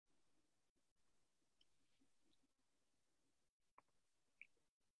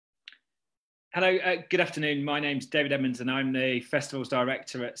Hello, good afternoon. My name's David Edmunds and I'm the Festivals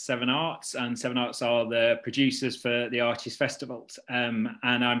Director at Severn Arts, and Severn Arts are the producers for the Arts Festivals. And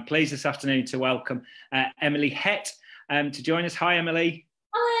I'm pleased this afternoon to welcome Emily Hett to join us. Hi, Emily.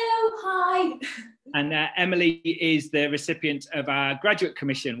 Hello, hi. And Emily is the recipient of our graduate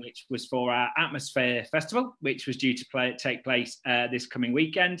commission, which was for our Atmosphere Festival, which was due to take place this coming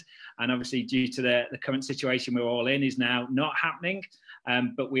weekend. And obviously, due to the current situation we're all in, is now not happening.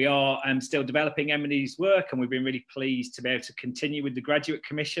 But we are still developing Emily's work, and we've been really pleased to be able to continue with the graduate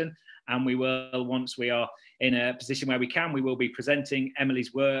commission. And we will, once we are in a position where we can, we will be presenting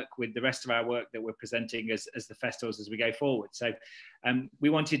Emily's work with the rest of our work that we're presenting as the festivals as we go forward. So we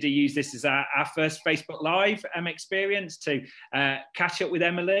wanted to use this as our first Facebook Live experience to catch up with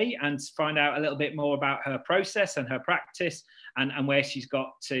Emily and find out a little bit more about her process and her practice and where she's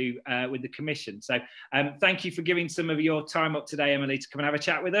got to with the commission. So thank you for giving some of your time up today, Emily, to come and have a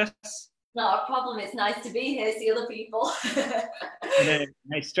chat with us. Not a problem. It's nice to be here, see other people.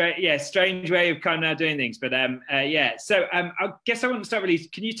 Strange way of kind of doing things, but yeah. So I guess I want to start really.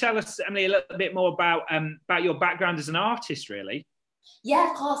 Can you tell us, Emily, a little bit more about your background as an artist, really?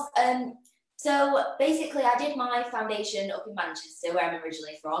 Yeah, of course. So basically, I did my foundation up in Manchester, where I'm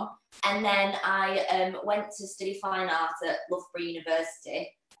originally from, and then I went to study fine art at Loughborough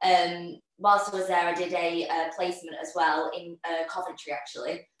University. Whilst I was there, I did a placement as well in Coventry,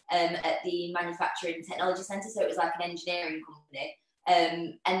 actually. At the Manufacturing Technology Centre, so it was like an engineering company.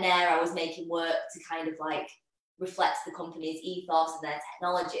 And there I was making work to kind of like reflect the company's ethos and their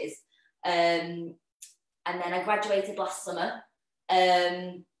technologies. And then I graduated last summer.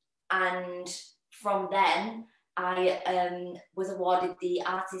 And from then, I was awarded the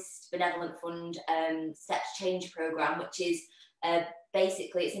Artist Benevolent Fund Steps Change Programme, which is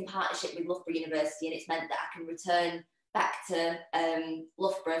basically, it's in partnership with Loughborough University, and it's meant that I can return back to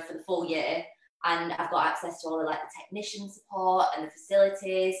Loughborough for the full year, and I've got access to all the like the technician support and the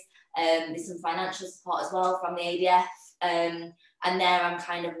facilities. There's some financial support as well from the ABF, and there I'm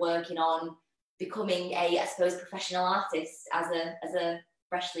kind of working on becoming a, I suppose, professional artist as a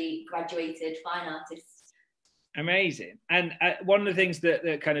freshly graduated fine artist. Amazing. And one of the things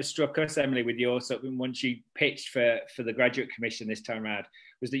that kind of struck us, Emily, with your sort of once you pitched for the graduate commission this time around,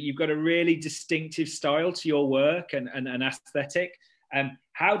 was that you've got a really distinctive style to your work and an aesthetic.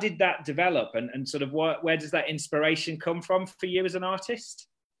 How did that develop, and sort of where does that inspiration come from for you as an artist?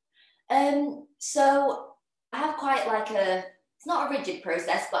 So I have quite like it's not a rigid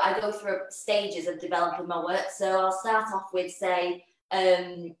process, but I go through stages of developing my work. So I'll start off with, say,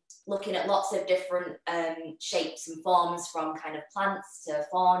 looking at lots of different shapes and forms, from kind of plants to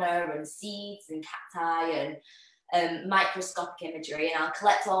fauna and seeds and cacti and microscopic imagery, and I'll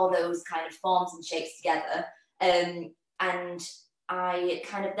collect all those kind of forms and shapes together, and I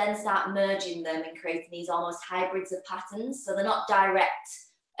kind of then start merging them and creating these almost hybrids of patterns. So they're not direct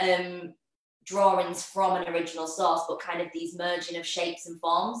drawings from an original source, but kind of these merging of shapes and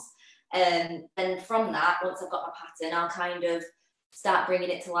forms. And from that, once I've got my pattern, I'll kind of start bringing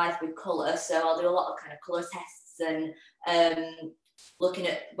it to life with colour. So I'll do a lot of kind of colour tests and looking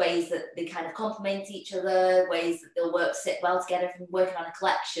at ways that they kind of complement each other, ways that they'll sit well together. From working on a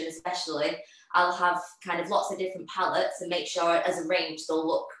collection especially, I'll have kind of lots of different palettes and make sure as a range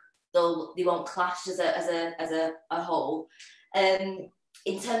they won't clash as a whole.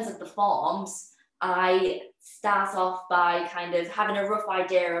 In terms of the forms, I start off by kind of having a rough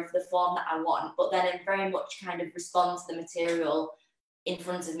idea of the form that I want, but then I very much kind of respond to the material in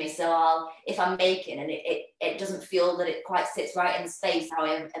front of me. So if I'm making and it doesn't feel that it quite sits right in the space how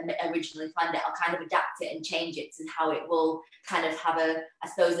I originally planned it, I'll kind of adapt it and change it to how it will kind of have I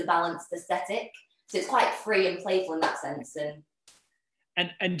suppose, a balanced aesthetic. So it's quite free and playful in that sense.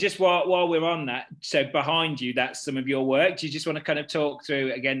 And just while we're on that, so behind you, that's some of your work. Do you just want to kind of talk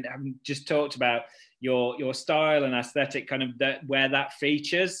through, again, having just talked about your style and aesthetic, kind of where that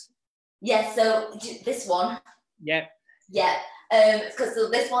features? Yeah, so this one. Yeah. Yeah. Because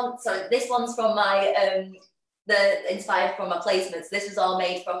this one's from my inspired from my placements. This was all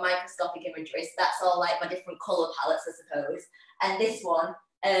made from microscopic imagery, so that's all like my different colour palettes, I suppose. And this one,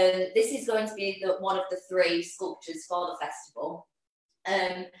 this is going to be one of the 3 sculptures for the festival.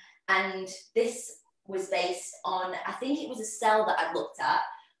 And this was based on, I think it was a cell that I'd looked at,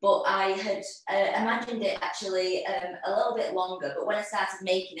 but I had imagined it actually a little bit longer. But when I started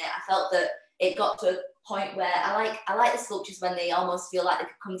making it, I felt that it got to a point where I like the sculptures when they almost feel like they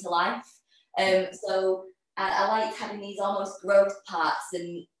could come to life. So I like having these almost growth parts,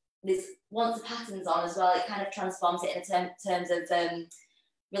 and once the pattern's on as well, it kind of transforms it in terms of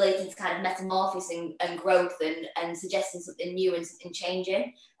relating to kind of metamorphosis and growth and suggesting something new and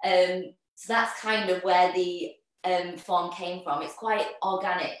changing. So that's kind of where the form came from. It's quite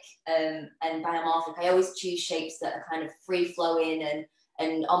organic and biomorphic. I always choose shapes that are kind of free-flowing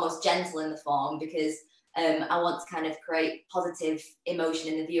and almost gentle in the form, because I want to kind of create positive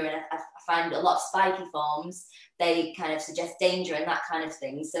emotion in the viewer. And I find a lot of spiky forms, they kind of suggest danger and that kind of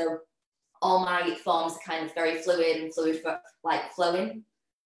thing. So all my forms are kind of very fluid and like flowing.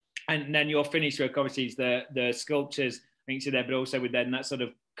 And then your finished work obviously is the sculptures, I think, so there, but also with then that sort of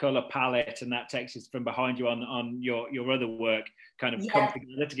colour palette and that text is from behind you on your other work kind of come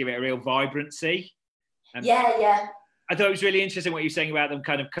together to give it a real vibrancy. Yeah. I thought it was really interesting what you're saying about them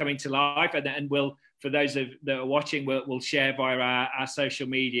kind of coming to life, and we'll, for those that are watching, we'll share via our social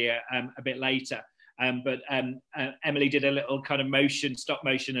media a bit later. But Emily did a little kind of stop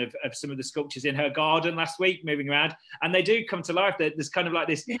motion of some of the sculptures in her garden last week, moving around, and they do come to life. There's kind of like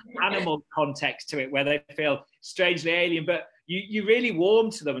this animal context to it where they feel strangely alien, but you really warm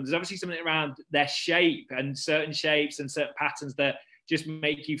to them. And there's obviously something around their shape and certain shapes and certain patterns that just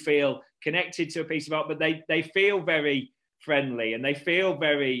make you feel connected to a piece of art, but they feel very friendly, and they feel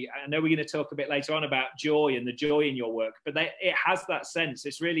very, I know we're going to talk a bit later on about joy and the joy in your work, but it has that sense.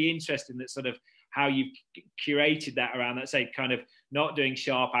 It's really interesting that sort of how you've curated that around that, say, kind of not doing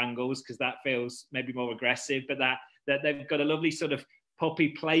sharp angles because that feels maybe more aggressive, but that they've got a lovely sort of puppy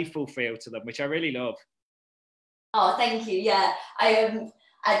playful feel to them, which I really love. Oh, thank you. Yeah, I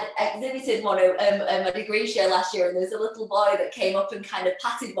exhibited one at my degree show last year, and there was a little boy that came up and kind of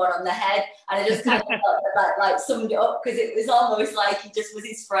patted one on the head, and I just kind of felt that like summed it up, because it was almost like he just was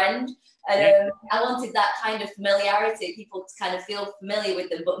his friend. And I wanted that kind of familiarity, people to kind of feel familiar with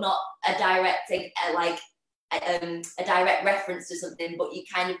them, but not a direct a direct reference to something, but you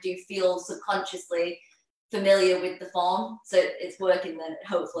kind of do feel subconsciously familiar with the form. So it's working then,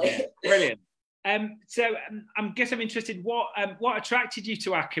 hopefully. Yeah, brilliant. So I guess I'm interested, what attracted you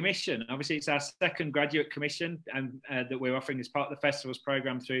to our commission? Obviously, it's our second graduate commission that we're offering as part of the festivals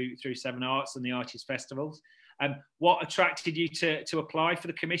programme through Severn Arts and the Arts Festivals. What attracted you to apply for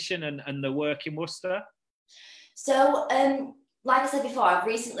the commission and the work in Worcester? So, like I said before, I've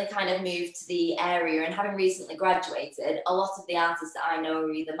recently kind of moved to the area, and having recently graduated, a lot of the artists that I know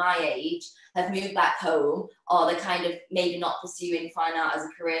are either my age, have moved back home, or they're kind of maybe not pursuing fine art as a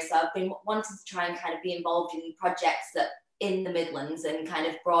career. So I've been wanting to try and kind of be involved in projects that in the Midlands and kind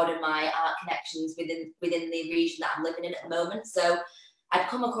of broaden my art connections within the region that I'm living in at the moment. So I'd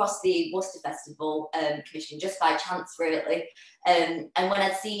come across the Worcester Festival commission just by chance, really. And when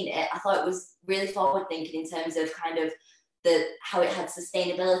I'd seen it, I thought it was really forward thinking in terms of kind of how it had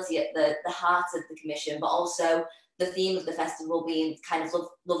sustainability at the heart of the commission, but also the theme of the festival being kind of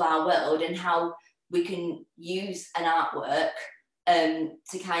love our world, and how we can use an artwork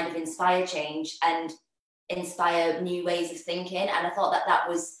to kind of inspire change and inspire new ways of thinking. And I thought that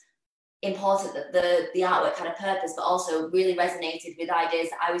was important, that the artwork had a purpose, but also really resonated with ideas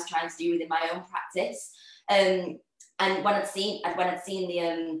that I was trying to do within my own practice. And when I'd seen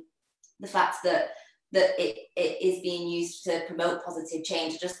the fact that it is being used to promote positive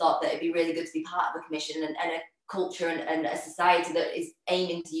change, I just thought that it'd be really good to be part of a commission and a culture and a society that is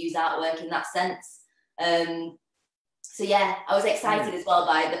aiming to use artwork in that sense. So yeah, I was excited as well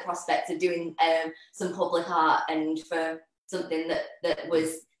by the prospect of doing some public art, and for something that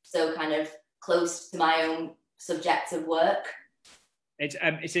was so kind of close to my own subjective work.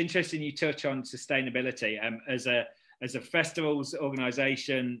 It's interesting you touch on sustainability. As a festivals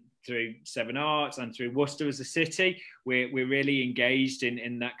organisation through Severn Arts and through Worcester as a city, we're really engaged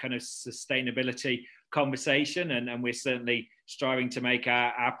in that kind of sustainability conversation, and we're certainly striving to make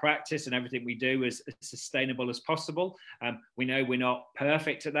our practice and everything we do as sustainable as possible. We know we're not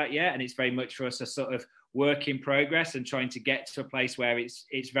perfect at that yet, and it's very much for us a sort of work in progress, and trying to get to a place where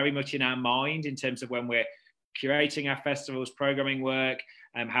it's very much in our mind in terms of when we're curating our festivals, programming work,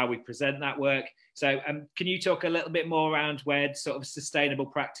 how we present that work. So can you talk a little bit more around where sort of sustainable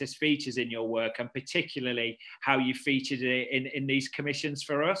practice features in your work, and particularly how you featured it in these commissions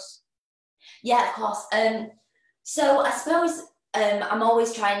for us? Yeah, of course. So I suppose I'm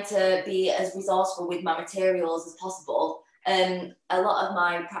always trying to be as resourceful with my materials as possible. A lot of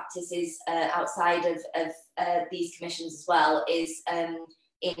my practice is outside of these commissions as well, is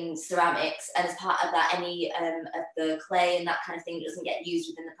in ceramics, and as part of that, any of the clay and that kind of thing that doesn't get used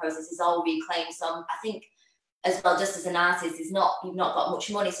within the process is all reclaimed. So I think as well, just as an artist, you've not got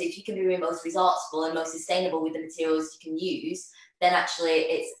much money, so if you can be most resourceful and most sustainable with the materials you can use, then actually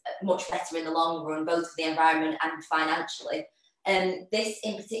it's much better in the long run, both for the environment and financially. This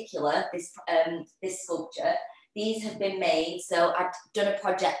in particular, this sculpture, these have been made. So I'd done a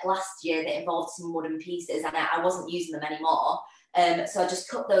project last year that involved some wooden pieces, and I wasn't using them anymore. So I just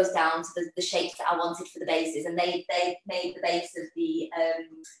cut those down to the shapes that I wanted for the bases, and they made the base of the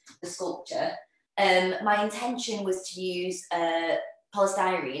sculpture. My intention was to use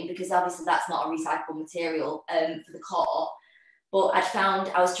polystyrene, because obviously that's not a recyclable material for the core. But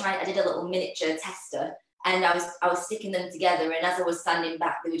I did a little miniature tester, and I was sticking them together, and as I was standing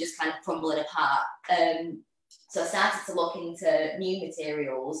back, they were just kind of crumbling apart. So I started to look into new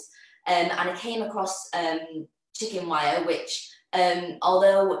materials, and I came across chicken wire, which,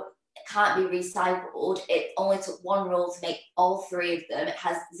 although it can't be recycled, it only took one roll to make all three of them. It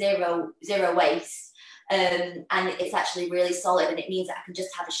has zero waste, and it's actually really solid, and it means that I can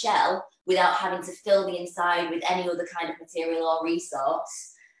just have a shell without having to fill the inside with any other kind of material or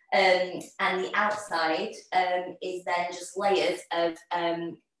resource. And the outside is then just layers of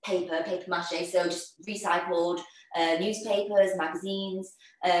paper mache, so just recycled newspapers, magazines,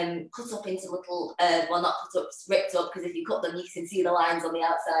 cut up into little, well, not cut up, ripped up, because if you cut them, you can see the lines on the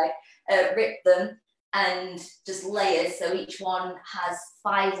outside, ripped them, and just layers. So each one has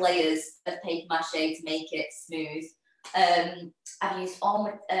 5 layers of paper mache to make it smooth. I've used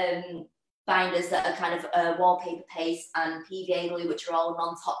all binders that are kind of wallpaper paste and PVA glue, which are all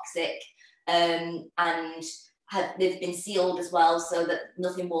non-toxic, and they've been sealed as well, so that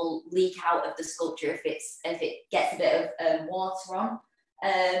nothing will leak out of the sculpture if it gets a bit of water on.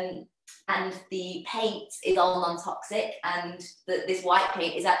 And the paint is all non-toxic, and this white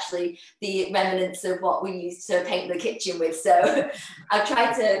paint is actually the remnants of what we used to paint the kitchen with. So I've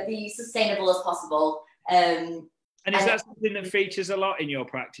tried to be sustainable as possible. And is that something that features a lot in your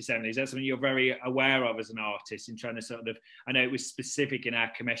practice, Emily? Is that something you're very aware of as an artist, in trying to sort of, I know it was specific in our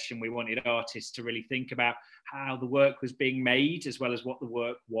commission, we wanted artists to really think about how the work was being made as well as what the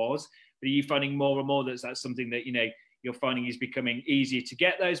work was. But are you finding more and more that that's something that, you know, you're finding is becoming easier to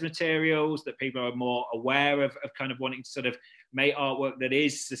get those materials, that people are more aware of kind of wanting to sort of make artwork that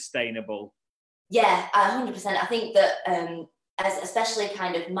is sustainable? Yeah, 100%. I think that especially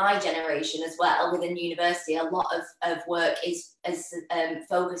kind of my generation as well, within university, a lot of work is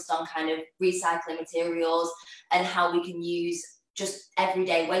focused on kind of recycling materials and how we can use just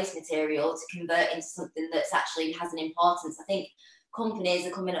everyday waste material to convert into something that's actually has an importance. I think companies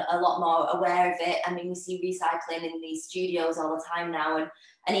are coming a lot more aware of it. I mean, we see recycling in these studios all the time now,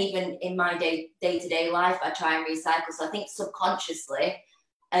 and even in my day-to-day life, I try and recycle. So I think subconsciously,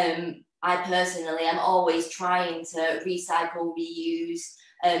 I personally am always trying to recycle, reuse,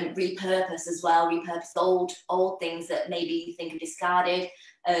 repurpose as well, repurpose old things that maybe you think are discarded,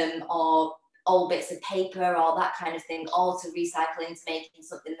 or old bits of paper or that kind of thing, all to recycle into making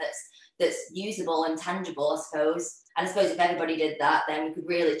something that's usable and tangible, I suppose. And I suppose if everybody did that, then we could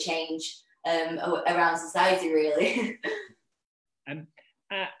really change around society, really.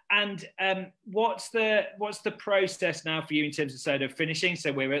 What's the process now for you in terms of sort of finishing?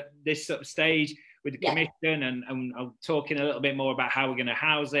 So we're at this sort of stage with the commission, and I'm talking a little bit more about how we're going to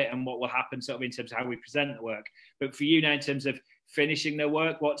house it and what will happen sort of in terms of how we present the work. But for you now, in terms of finishing the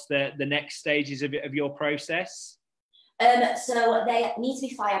work, what's the next stages of your process? So they need to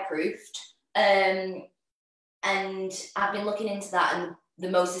be fireproofed, and I've been looking into that, and the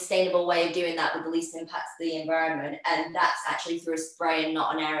most sustainable way of doing that with the least impact to the environment, and that's actually through a spray and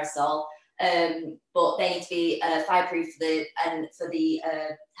not an aerosol. But they need to be fireproof for the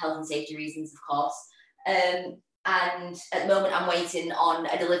health and safety reasons, of course. And at the moment, I'm waiting on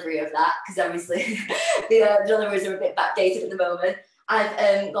a delivery of that, because obviously the deliveries are a bit backdated at the moment.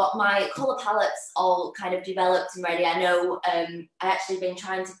 I've got my colour palettes all kind of developed and ready. I know I actually been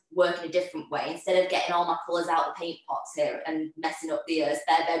trying to work in a different way. Instead of getting all my colours out the paint pots here and messing up the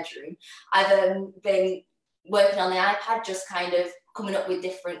spare bedroom, I've been working on the iPad, just kind of coming up with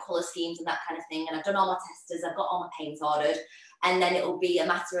different colour schemes and that kind of thing. And I've done all my testers, I've got all my paints ordered. And then it will be a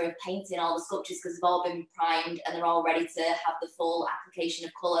matter of painting all the sculptures, because they've all been primed and they're all ready to have the full application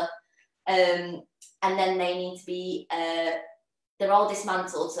of colour. And then they need to be... they're all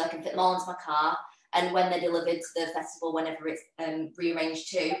dismantled, so I can fit them all into my car. And when they're delivered to the festival, whenever it's rearranged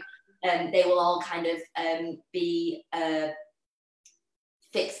to, they will all kind of be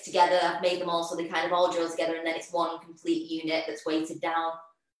fixed together. I've made them all so they kind of all drill together, and then it's one complete unit that's weighted down.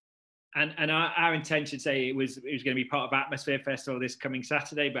 And our intention, say it was going to be part of Atmosphere Festival this coming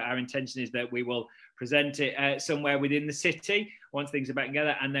Saturday, but our intention is that we will present it somewhere within the city once things are back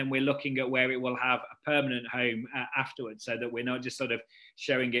together, and then we're looking at where it will have a permanent home afterwards, so that we're not just sort of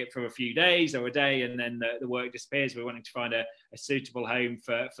showing it for a few days or a day and then the work disappears. We're wanting to find a suitable home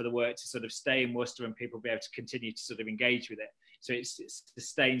for the work to sort of stay in Worcester and people be able to continue to sort of engage with it. So it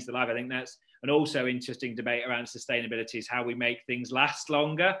sustains the life. I think that's an also interesting debate around sustainability, is how we make things last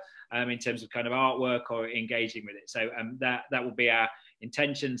longer. in terms of kind of artwork or engaging with it. So that will be our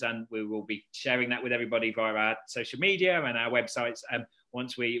intentions, and we will be sharing that with everybody via our social media and our websites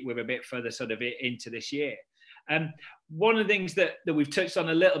once we're a bit further sort of into this year. One of the things that we've touched on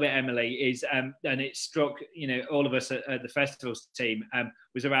a little bit, Emily, is and it struck all of us at the festivals team,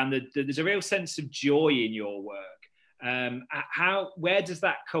 was around there's a real sense of joy in your work. Where does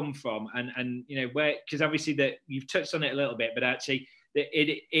that come from? And where, because obviously that you've touched on it a little bit, but actually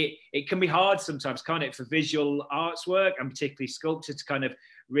it can be hard sometimes, can't it, for visual arts work and particularly sculpture to kind of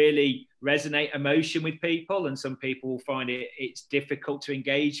really resonate emotion with people, and some people will find it's difficult to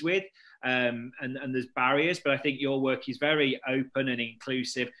engage with, and there's barriers. But I think your work is very open and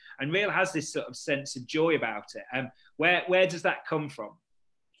inclusive and really has this sort of sense of joy about it. Where does that come from?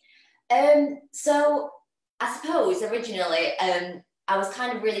 So I suppose originally I was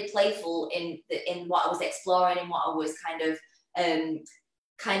kind of really playful in what I was exploring and what I was kind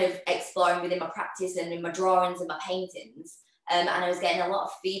of exploring within my practice and in my drawings and my paintings, and I was getting a lot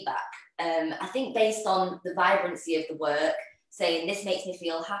of feedback. I think based on the vibrancy of the work, saying this makes me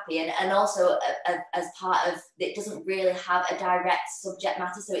feel happy, and also as part of it doesn't really have a direct subject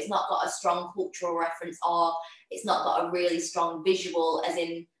matter, so it's not got a strong cultural reference, or it's not got a really strong visual, as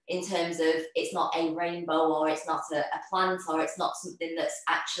in terms of it's not a rainbow, or it's not a plant, or it's not something that's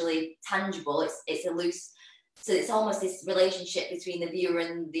actually tangible. It's a loose. So it's almost this relationship between the viewer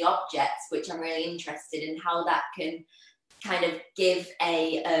and the objects, which I'm really interested in, how that can kind of give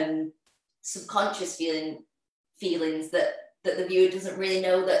a subconscious feelings that the viewer doesn't really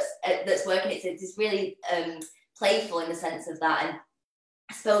know that's working. It's really playful in the sense of that. And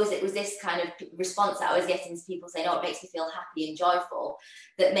I suppose it was this kind of response that I was getting to people saying, oh, it makes me feel happy and joyful,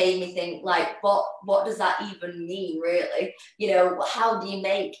 that made me think, like, what does that even mean, really? How do you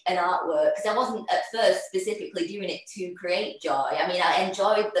make an artwork? Because I wasn't at first specifically doing it to create joy. I mean, I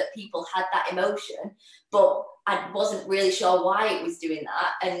enjoyed that people had that emotion, but I wasn't really sure why it was doing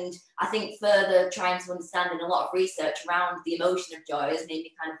that. And I think further trying to understand, and a lot of research around the emotion of joy has made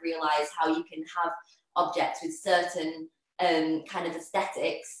me kind of realise how you can have objects with certain kind of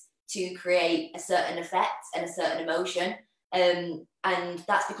aesthetics to create a certain effect and a certain emotion, and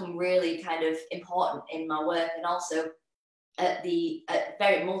that's become really kind of important in my work, and also at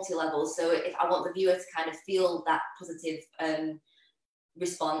very multi-levels. So if I want the viewer to kind of feel that positive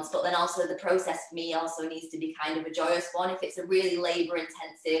response, but then also the process for me also needs to be kind of a joyous one. If it's a really labor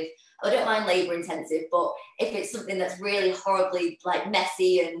intensive, I don't mind labor intensive, but if it's something that's really horribly like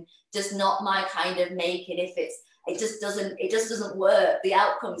messy and just not my kind of making, it just doesn't work. The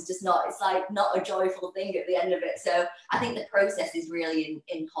outcome's just not, it's like not a joyful thing at the end of it. So I think the process is really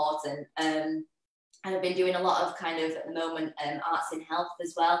important. And I've been doing a lot of kind of, at the moment, arts in health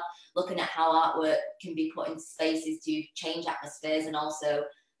as well, looking at how artwork can be put into spaces to change atmospheres, and also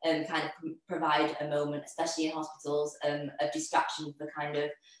kind of provide a moment, especially in hospitals, of distraction for kind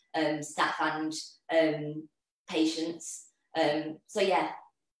of staff and patients. So yeah.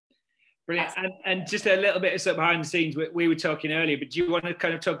 Brilliant. And just a little bit of stuff behind the scenes, we were talking earlier, but do you want to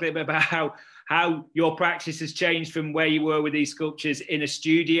kind of talk a little bit about how your practice has changed from where you were with these sculptures in a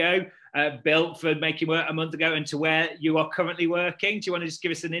studio built for making work a month ago, and to where you are currently working? Do you want to just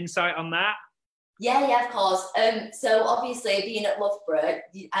give us an insight on that? Yeah, of course. So obviously being at Loughborough,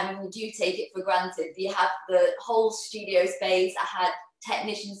 I mean, we do take it for granted. You have the whole studio space. I had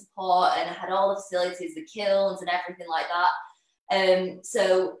technician support, and I had all the facilities, the kilns and everything like that.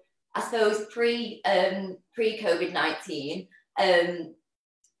 So I suppose pre-COVID-19,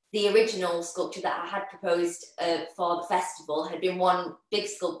 the original sculpture that I had proposed for the festival had been one big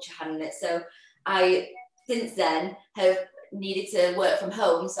sculpture, hadn't it? So I, since then, have needed to work from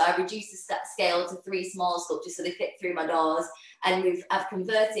home, so I reduced the scale to 3 smaller sculptures so they fit through my doors, and I've half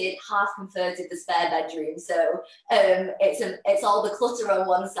converted the spare bedroom, so it's all the clutter on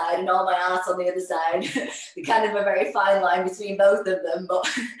one side and all my art on the other side. Kind of a very fine line between both of them, but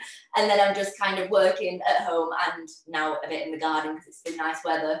and then I'm just kind of working at home and now a bit in the garden because it's been nice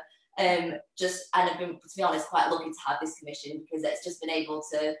weather. And I've been, to be honest, quite lucky to have this commission, because it's just been able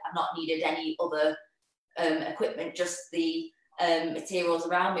to, I've not needed any other equipment, just the materials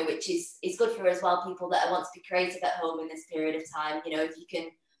around me, which is good for as well people that want to be creative at home in this period of time. If you can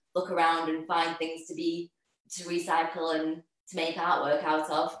look around and find things to recycle and to make artwork out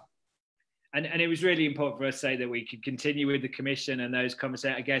of. And it was really important for us to say that we could continue with the commission and those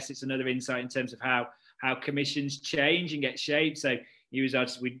conversations. I guess it's another insight in terms of how commissions change and get shaped. So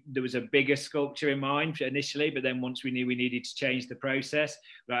there was a bigger sculpture in mind initially, but then once we knew we needed to change the process,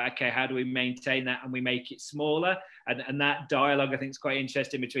 right, okay, how do we maintain that and we make it smaller? And that dialogue, I think, is quite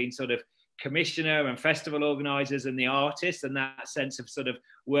interesting between sort of commissioner and festival organisers and the artists, and that sense of sort of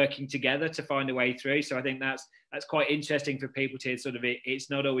working together to find a way through. So I think that's quite interesting for people to sort of, it's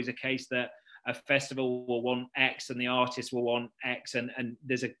not always a case that a festival will want X and the artist will want X, and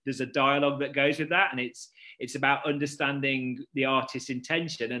there's a dialogue that goes with that, and it's about understanding the artist's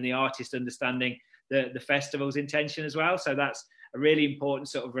intention and the artist understanding the festival's intention as well. So that's a really important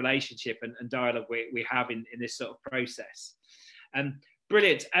sort of relationship and dialogue we have in this sort of process.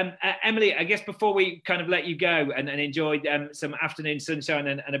 Brilliant. Emily, I guess before we kind of let you go and enjoy some afternoon sunshine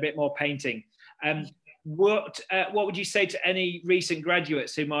and a bit more painting, what would you say to any recent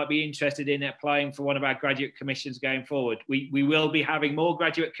graduates who might be interested in applying for one of our graduate commissions going forward? We will be having more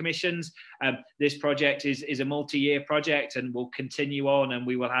graduate commissions. This project is a multi-year project and will continue on, and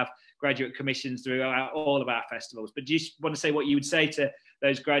we will have graduate commissions throughout all of our festivals. But do you want to say what you would say to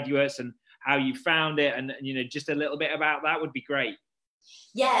those graduates and how you found it, and just a little bit about that would be great.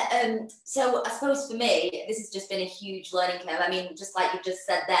 Yeah, so I suppose for me, this has just been a huge learning curve. I mean, just like you've just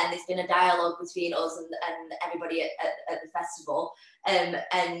said then, there's been a dialogue between us and everybody at the festival. And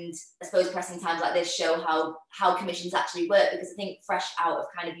I suppose pressing times like this show how commissions actually work, because I think fresh out of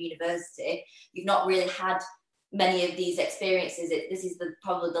kind of university, you've not really had many of these experiences. This is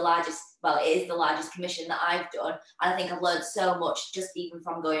probably the largest, well, it is the largest commission that I've done. And I think I've learned so much just even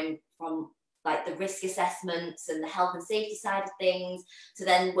from going from like the risk assessments and the health and safety side of things, to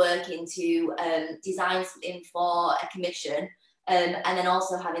then working to design something for a commission. And then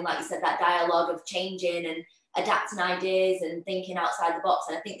also having, like you said, that dialogue of changing and adapting ideas and thinking outside the box.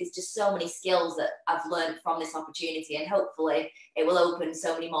 And I think there's just so many skills that I've learned from this opportunity, and hopefully it will open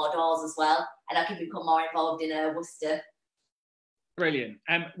so many more doors as well, and I can become more involved in Worcester. Brilliant.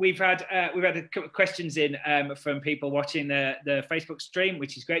 We've had a couple of questions in from people watching the Facebook stream,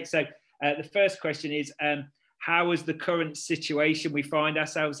 which is great. So the first question is, how has the current situation we find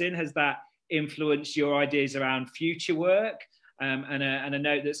ourselves in, has that influenced your ideas around future work? And a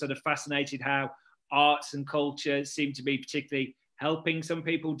note that sort of fascinated how arts and culture seem to be particularly helping some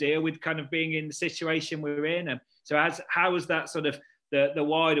people deal with kind of being in the situation we're in. So how has that sort of the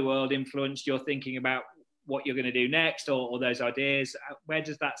wider world influenced your thinking about what you're going to do next, or those ideas? Where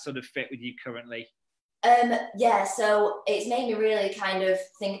does that sort of fit with you currently? Yeah, so it's made me really kind of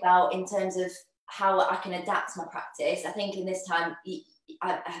think about in terms of how I can adapt my practice. I think in this time,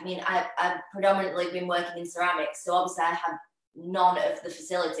 I've predominantly been working in ceramics, so obviously I have none of the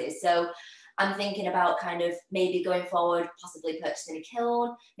facilities. So I'm thinking about kind of maybe going forward, possibly purchasing a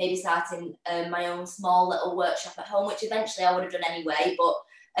kiln, maybe starting my own small little workshop at home, which eventually I would have done anyway, but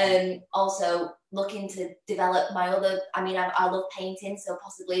also looking to develop my other, I love painting, so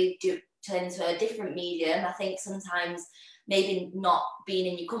possibly turn into a different medium. I think sometimes maybe not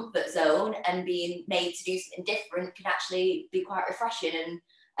being in your comfort zone and being made to do something different can actually be quite refreshing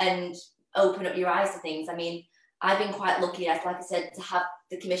and open up your eyes to things. I mean, I've been quite lucky, as like I said, to have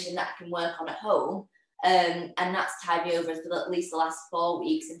the commission that I can work on at home, and that's tied me over for at least the last 4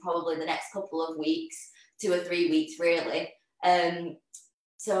 weeks, and probably the next couple of weeks, 2 or 3 weeks really.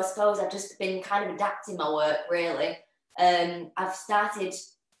 So I suppose I've just been kind of adapting my work really. I've started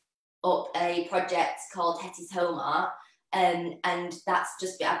up a project called Hetty's Home Art, and that's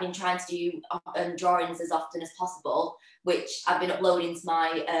just, I've been trying to do drawings as often as possible, which I've been uploading to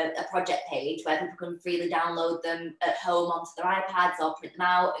my a project page where people can freely download them at home onto their iPads or print them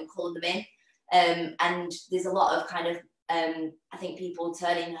out and colour them in. And there's a lot of kind of I think people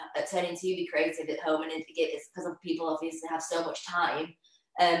turning to be creative at home, and it's because people obviously have so much time,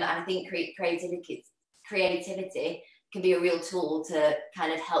 and I think creativity can be a real tool to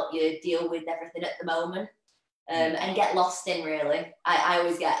kind of help you deal with everything at the moment. And get lost in, really. I'm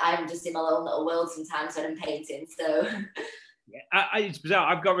just in my own little world sometimes when I'm painting, so. Yeah, it's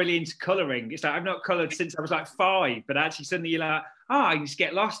bizarre. I've got really into colouring. It's like I've not coloured since I was like 5, but actually suddenly you're like, I can just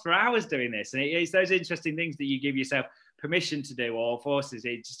get lost for hours doing this. And it's those interesting things that you give yourself permission to do, or forces.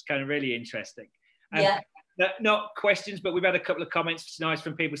 It's just kind of really interesting. Yeah. Not questions, but we've had a couple of comments tonight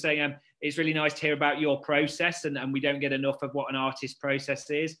from people saying it's really nice to hear about your process, and we don't get enough of what an artist's process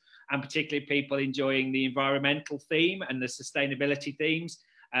is, and particularly people enjoying the environmental theme and the sustainability themes,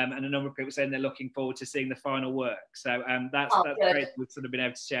 and a number of people saying they're looking forward to seeing the final work. So that's great. We've sort of been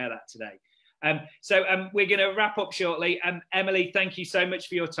able to share that today. So we're going to wrap up shortly. Emily, thank you so much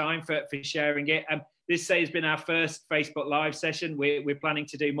for your time, for sharing it. This has been our first Facebook Live session. We're planning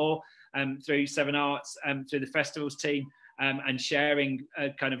to do more through Severn Arts, through the festivals team, and sharing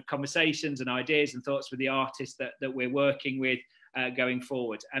kind of conversations and ideas and thoughts with the artists that we're working with going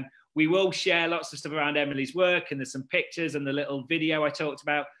forward. We will share lots of stuff around Emily's work, and there's some pictures and the little video I talked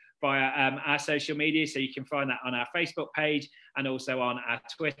about via our social media, so you can find that on our Facebook page and also on our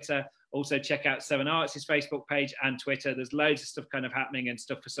Twitter. Also check out Severn Arts' Facebook page and Twitter. There's loads of stuff kind of happening and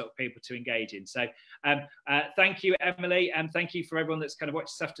stuff for sort of people to engage in. So thank you, Emily, and thank you for everyone that's kind of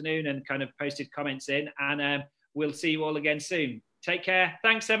watched this afternoon and kind of posted comments in, and we'll see you all again soon. Take care.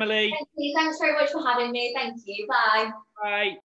 Thanks, Emily. Thank you. Thanks very much for having me. Thank you. Bye. Bye.